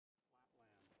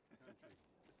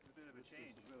This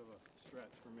is a bit of a stretch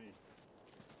for me.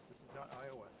 This is not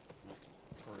Iowa.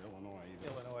 Or Illinois either.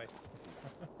 Illinois.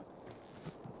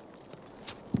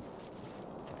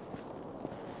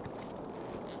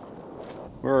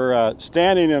 We're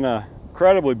standing in an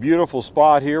incredibly beautiful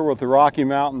spot here with the Rocky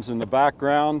Mountains in the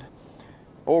background,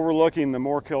 overlooking the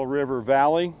Morkill River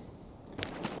Valley,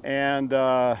 and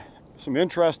some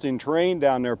interesting terrain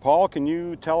down there. Paul, can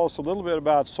you tell us a little bit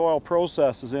about soil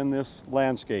processes in this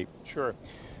landscape? Sure.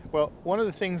 Well, one of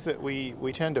the things that we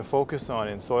tend to focus on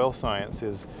in soil science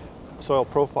is soil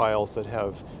profiles that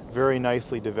have very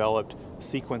nicely developed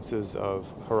sequences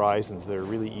of horizons that are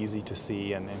really easy to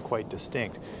see and quite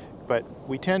distinct. But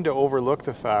we tend to overlook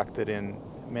the fact that in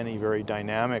many very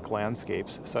dynamic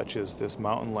landscapes, such as this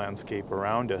mountain landscape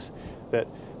around us, that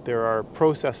there are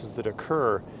processes that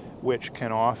occur which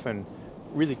can often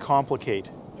really complicate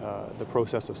the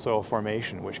process of soil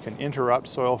formation, which can interrupt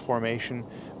soil formation,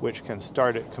 which can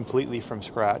start it completely from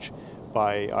scratch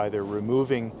by either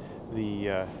removing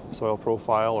the soil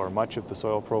profile or much of the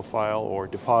soil profile or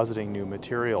depositing new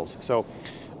materials. So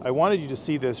I wanted you to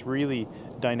see this really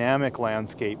dynamic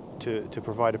landscape to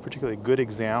provide a particularly good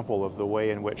example of the way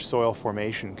in which soil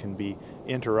formation can be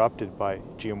interrupted by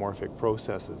geomorphic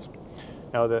processes.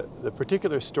 Now the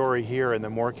particular story here in the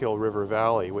Morkill River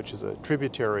Valley, which is a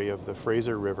tributary of the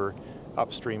Fraser River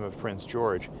upstream of Prince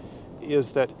George,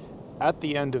 is that at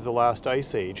the end of the last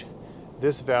ice age,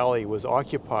 this valley was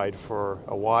occupied for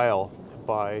a while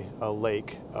by a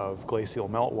lake of glacial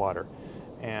meltwater,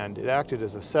 and it acted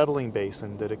as a settling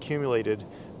basin that accumulated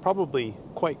probably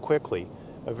quite quickly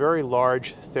a very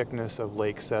large thickness of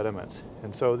lake sediments.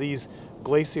 And so these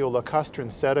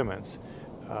glaciolacustran sediments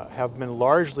have been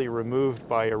largely removed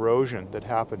by erosion that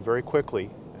happened very quickly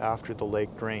after the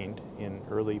lake drained in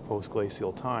early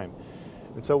post-glacial time.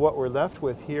 And so what we're left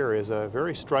with here is a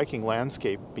very striking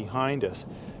landscape behind us,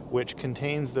 which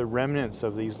contains the remnants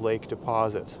of these lake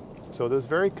deposits. So those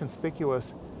very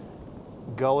conspicuous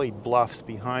gullied bluffs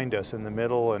behind us in the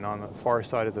middle and on the far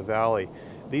side of the valley,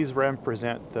 these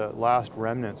represent the last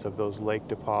remnants of those lake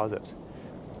deposits.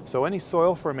 So any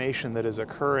soil formation that is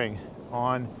occurring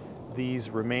on these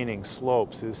remaining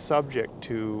slopes is subject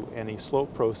to any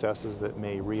slope processes that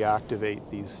may reactivate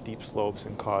these steep slopes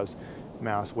and cause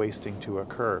mass wasting to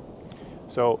occur.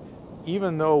 So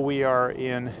even though we are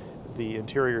in the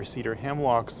interior cedar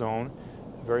hemlock zone,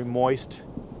 a very moist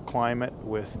climate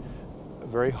with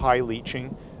very high leaching,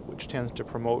 which tends to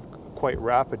promote quite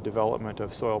rapid development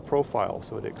of soil profiles.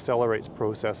 So it accelerates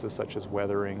processes such as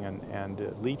weathering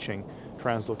and leaching,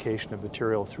 translocation of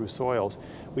material through soils.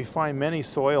 We find many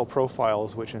soil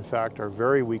profiles which in fact are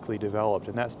very weakly developed,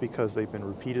 and that's because they've been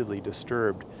repeatedly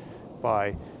disturbed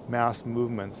by mass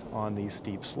movements on these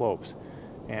steep slopes.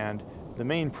 And the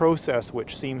main process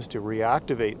which seems to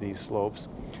reactivate these slopes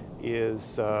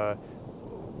is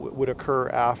would occur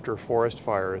after forest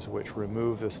fires, which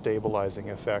remove the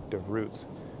stabilizing effect of roots.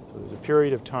 So there's a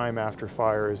period of time after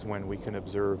fires when we can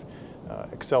observe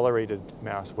accelerated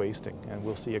mass wasting, and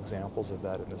we'll see examples of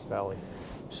that in this valley.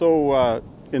 So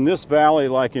in this valley,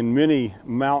 like in many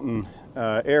mountain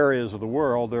areas of the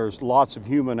world, there's lots of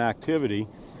human activity.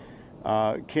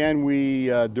 Can we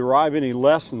derive any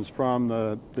lessons from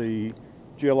the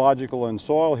geological and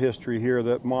soil history here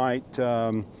that might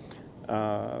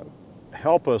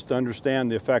help us to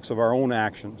understand the effects of our own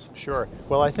actions? Sure.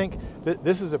 Well, I think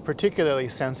this is a particularly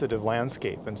sensitive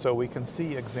landscape, and so we can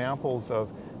see examples of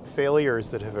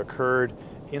failures that have occurred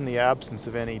in the absence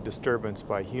of any disturbance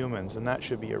by humans, and that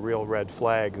should be a real red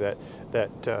flag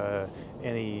that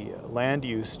any land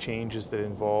use changes that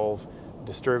involve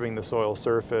disturbing the soil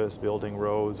surface, building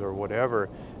roads or whatever,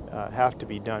 have to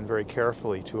be done very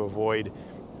carefully to avoid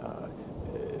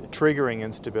triggering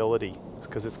instability,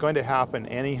 because it's going to happen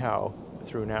anyhow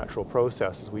through natural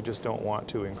processes. We just don't want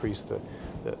to increase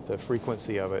the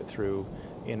frequency of it through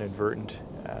inadvertent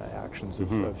actions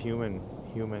of human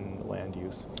land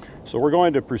use. So we're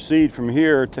going to proceed from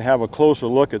here to have a closer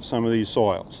look at some of these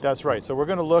soils. That's right. So we're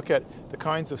going to look at the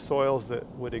kinds of soils that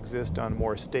would exist on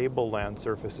more stable land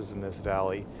surfaces in this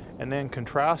valley, and then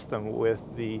contrast them with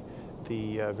the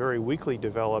very weakly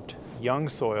developed young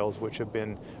soils which have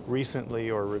been recently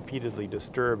or repeatedly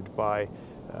disturbed by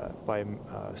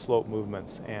slope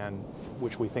movements, and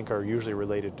which we think are usually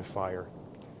related to fire.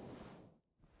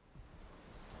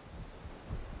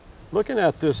 Looking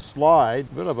at this slide,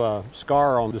 a bit of a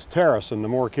scar on this terrace in the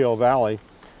Morkill Valley.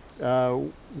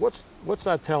 What's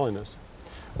that telling us?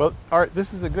 Well, Art,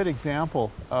 this is a good example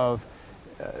of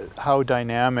how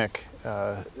dynamic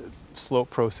slope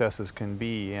processes can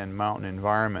be in mountain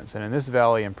environments, and in this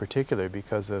valley in particular,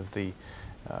 because of the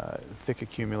thick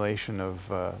accumulation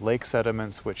of lake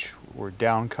sediments, which were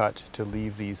down cut to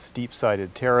leave these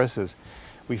steep-sided terraces,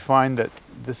 we find that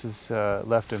this has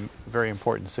left a very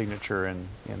important signature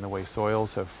in the way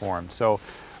soils have formed. So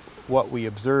what we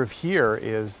observe here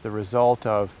is the result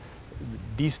of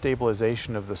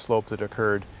destabilization of the slope that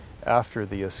occurred after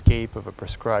the escape of a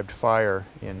prescribed fire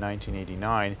in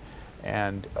 1989,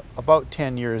 and about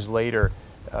 10 years later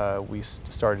we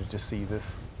started to see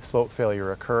this slope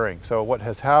failure occurring. So what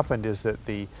has happened is that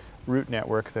the root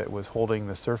network that was holding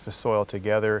the surface soil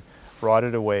together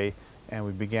rotted away, and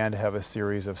we began to have a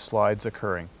series of slides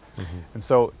occurring. Mm-hmm. And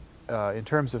so in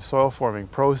terms of soil forming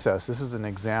process, this is an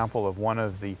example of one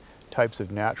of the types of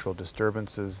natural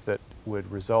disturbances that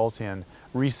would result in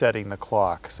resetting the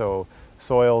clock. So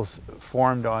soils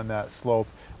formed on that slope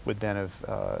would then have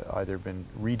either been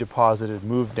redeposited,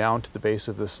 moved down to the base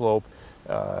of the slope,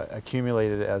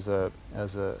 accumulated as a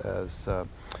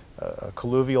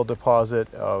colluvial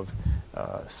deposit of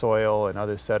soil and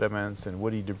other sediments and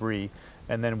woody debris,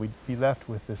 and then we'd be left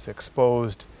with this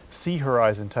exposed sea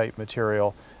horizon type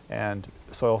material, and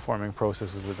soil forming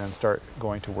processes would then start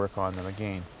going to work on them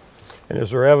again. And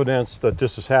is there evidence that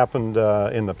this has happened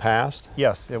in the past?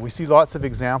 Yes, we see lots of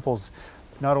examples,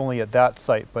 not only at that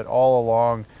site, but all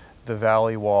along the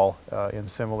valley wall in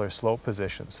similar slope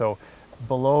positions. So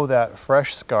below that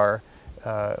fresh scar,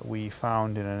 we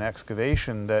found in an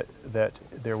excavation that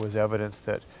there was evidence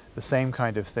that the same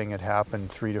kind of thing had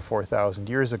happened 3,000 to 4,000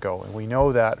 years ago. And we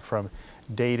know that from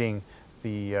dating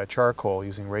the charcoal,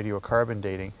 using radiocarbon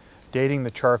dating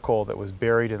the charcoal that was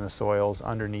buried in the soils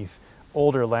underneath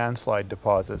older landslide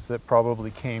deposits that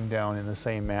probably came down in the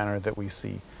same manner that we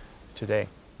see today.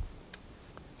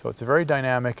 So it's a very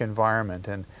dynamic environment,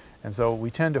 and so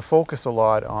we tend to focus a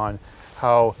lot on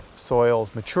how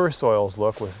soils, mature soils,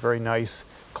 look with very nice,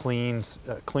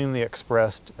 cleanly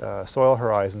expressed soil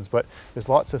horizons, but there's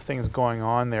lots of things going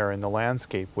on there in the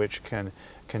landscape which can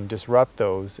disrupt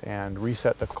those and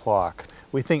reset the clock.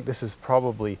 We think this is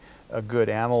probably a good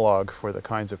analog for the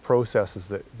kinds of processes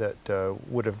that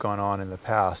would have gone on in the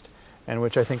past, and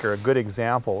which I think are a good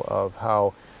example of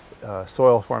how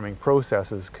soil forming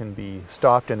processes can be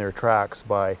stopped in their tracks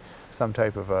by some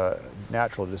type of a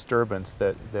natural disturbance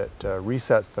that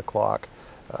resets the clock,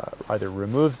 either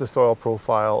removes the soil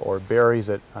profile or buries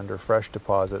it under fresh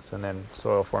deposits, and then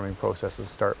soil forming processes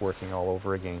start working all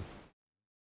over again.